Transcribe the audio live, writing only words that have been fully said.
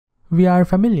We are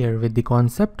familiar with the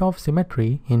concept of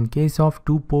symmetry in case of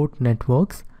two-port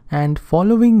networks, and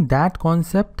following that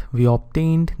concept we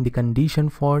obtained the condition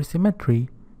for symmetry,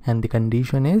 and the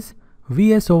condition is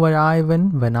Vs over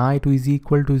I1 when I2 is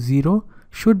equal to 0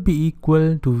 should be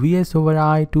equal to Vs over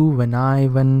I2 when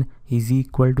I1 is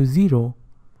equal to 0.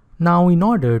 Now in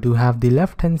order to have the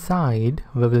left hand side,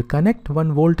 we will connect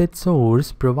one voltage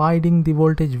source providing the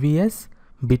voltage Vs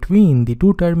between the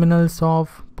two terminals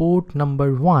of port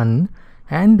number 1,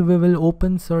 and we will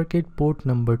open circuit port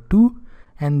number 2,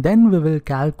 and then we will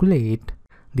calculate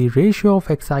the ratio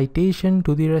of excitation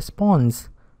to the response.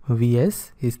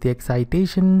 Vs is the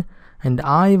excitation and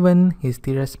I1 is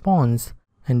the response,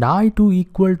 and I2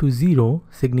 equal to 0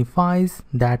 signifies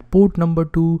that port number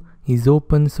 2 is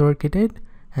open circuited,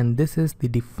 and this is the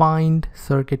defined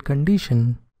circuit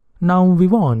condition. Now we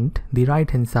want the right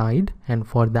hand side, and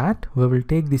for that we will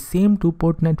take the same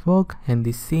two-port network and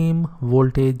the same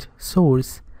voltage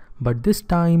source, but this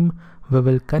time we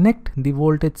will connect the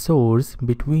voltage source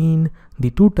between the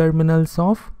two terminals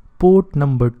of port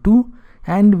number 2,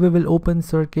 and we will open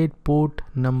circuit port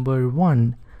number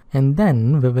 1, and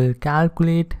then we will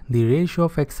calculate the ratio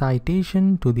of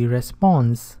excitation to the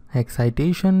response.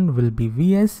 Excitation will be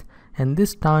Vs, and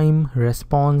this time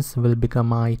response will become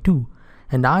I2,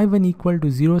 and I1 equal to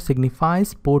 0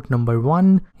 signifies port number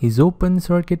 1 is open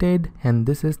circuited, and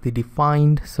this is the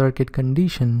defined circuit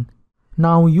condition.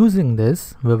 Now using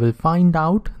this, we will find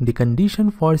out the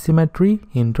condition for symmetry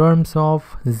in terms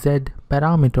of Z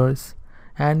parameters,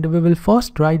 and we will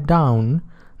first write down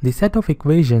the set of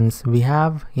equations we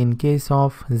have in case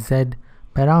of Z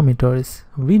parameters.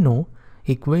 We know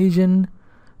equation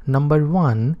number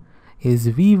 1 is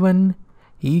V1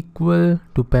 equal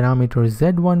to parameter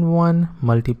Z11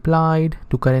 multiplied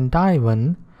to current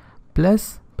I1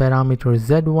 plus parameter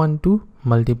Z12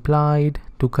 multiplied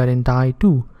to current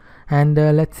I2, and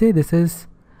let's say this is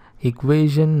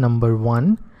equation number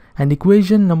 1, and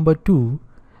equation number 2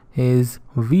 is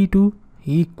V2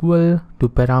 equal to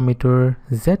parameter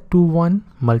Z21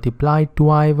 multiplied to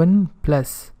I1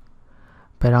 plus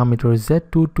parameter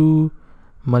Z22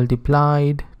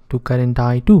 multiplied to current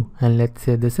I2, and let's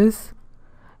say this is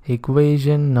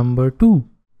equation number 2.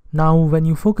 Now when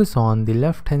you focus on the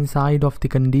left hand side of the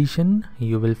condition,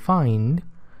 you will find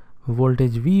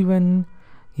voltage V1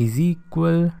 is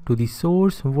equal to the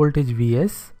source voltage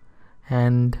Vs,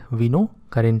 and we know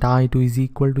current I2 is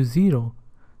equal to 0.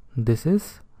 This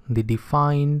is the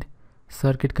defined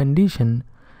circuit condition,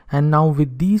 and now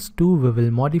with these two we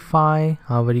will modify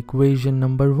our equation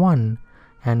number 1,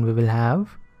 and we will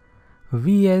have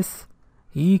Vs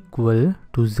equal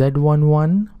to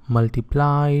Z11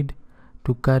 multiplied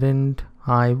to current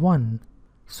I1.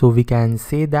 So we can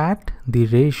say that the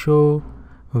ratio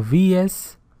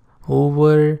Vs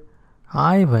over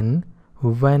I1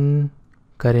 when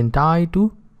current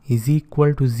I2 is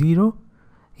equal to 0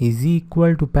 is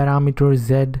equal to parameter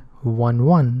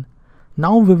Z11.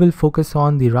 Now we will focus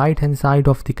on the right hand side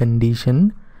of the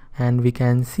condition, and we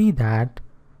can see that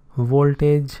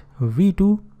voltage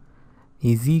V2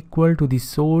 is equal to the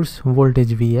source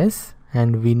voltage Vs,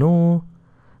 and we know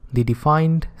the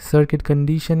defined circuit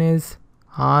condition is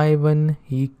I1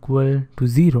 equal to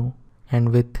 0,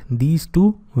 and with these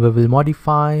two we will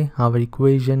modify our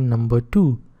equation number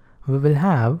 2. We will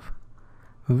have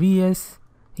Vs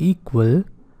equal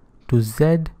to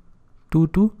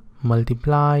Z22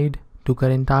 multiplied to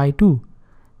current I2,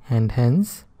 and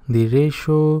hence the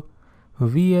ratio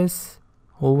Vs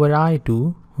over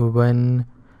I2 when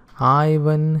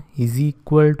I1 is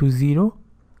equal to 0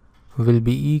 will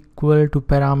be equal to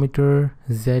parameter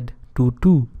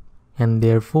Z22, and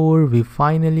therefore we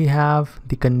finally have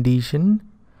the condition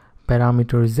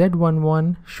parameter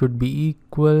Z11 should be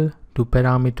equal to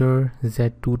parameter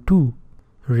Z22.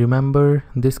 Remember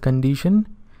this condition,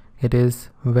 it is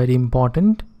very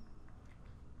important.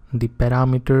 The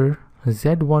parameter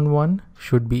Z11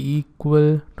 should be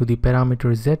equal to the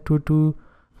parameter Z22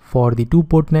 for the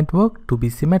two-port network to be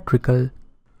symmetrical.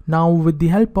 Now with the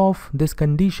help of this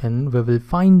condition, we will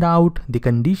find out the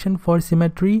condition for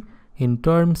symmetry in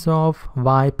terms of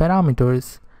Y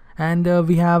parameters, and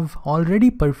we have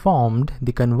already performed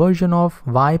the conversion of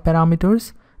Y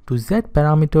parameters to Z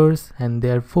parameters, and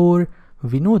therefore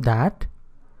we know that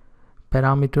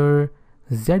parameter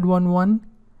Z11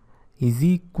 is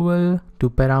equal to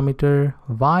parameter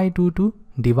Y22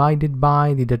 divided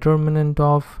by the determinant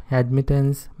of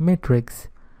admittance matrix,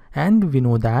 and we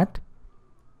know that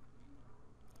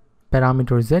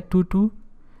parameter Z22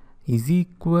 is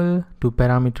equal to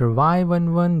parameter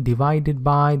Y11 divided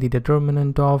by the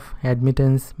determinant of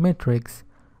admittance matrix.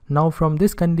 Now from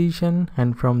this condition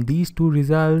and from these two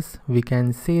results, we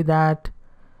can say that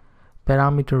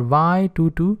parameter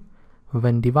y22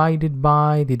 when divided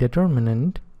by the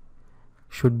determinant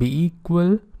should be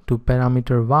equal to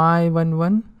parameter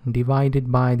y11 divided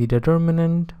by the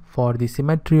determinant for the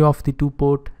symmetry of the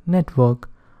two-port network.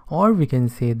 Or we can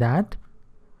say that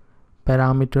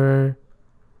parameter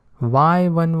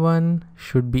y11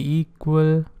 should be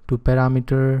equal to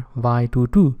parameter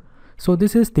y22. So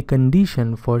this is the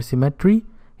condition for symmetry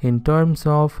in terms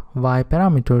of y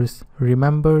parameters.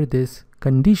 Remember this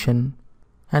condition.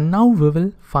 And now we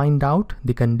will find out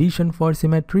the condition for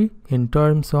symmetry in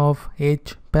terms of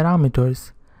h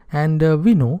parameters. And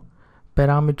we know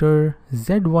parameter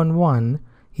z11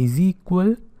 is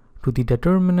equal to the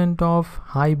determinant of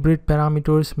hybrid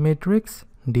parameters matrix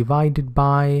divided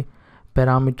by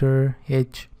parameter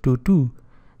h22.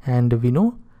 And we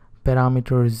know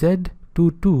parameter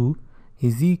z22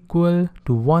 is equal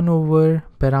to 1 over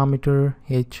parameter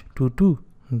h22.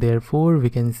 Therefore,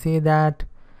 we can say that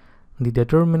the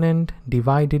determinant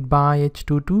divided by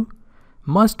h22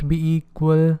 must be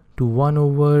equal to 1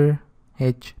 over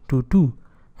h22.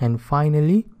 And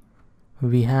finally,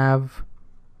 we have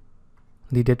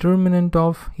the determinant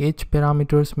of h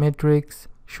parameters matrix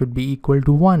should be equal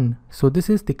to 1. So this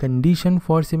is the condition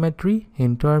for symmetry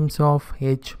in terms of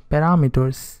h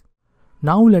parameters.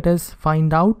 Now let us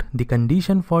find out the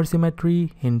condition for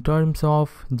symmetry in terms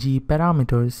of g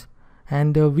parameters.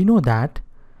 And we know that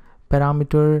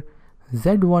parameter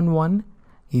z11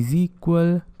 is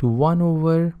equal to 1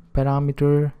 over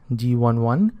parameter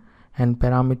g11 and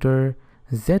parameter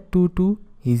z22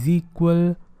 is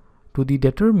equal to the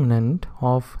determinant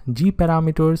of g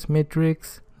parameters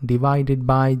matrix divided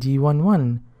by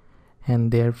g11.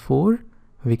 And therefore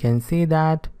we can say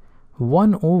that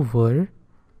 1 over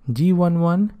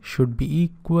g11 should be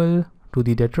equal to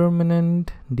the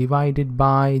determinant divided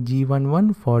by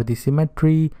g11 for the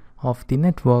symmetry of the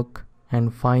network.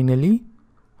 And finally,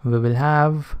 we will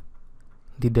have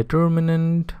the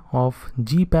determinant of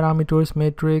g parameters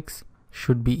matrix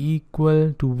should be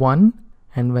equal to 1.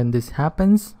 And when this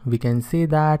happens, we can say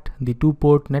that the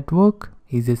two-port network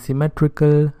is a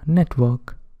symmetrical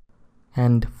network.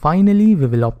 And finally, we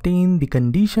will obtain the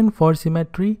condition for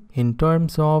symmetry in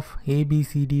terms of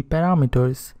ABCD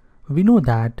parameters. We know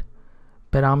that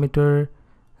parameter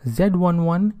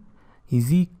z11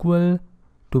 is equal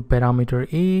to parameter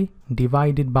A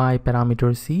divided by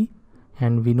parameter C,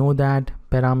 and we know that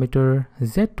parameter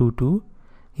z22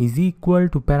 is equal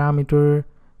to parameter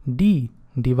D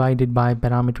divided by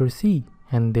parameter C,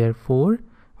 and therefore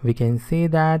we can say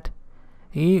that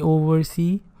A over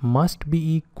C must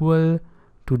be equal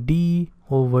to D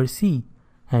over C.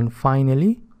 And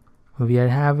finally, we are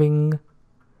having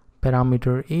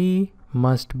parameter A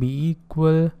must be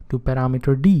equal to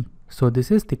parameter D. So this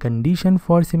is the condition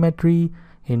for symmetry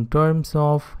in terms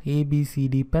of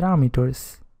ABCD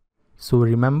parameters. So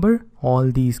remember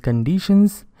all these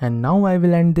conditions, and now I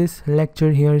will end this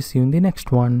lecture here. See you in the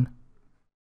next one.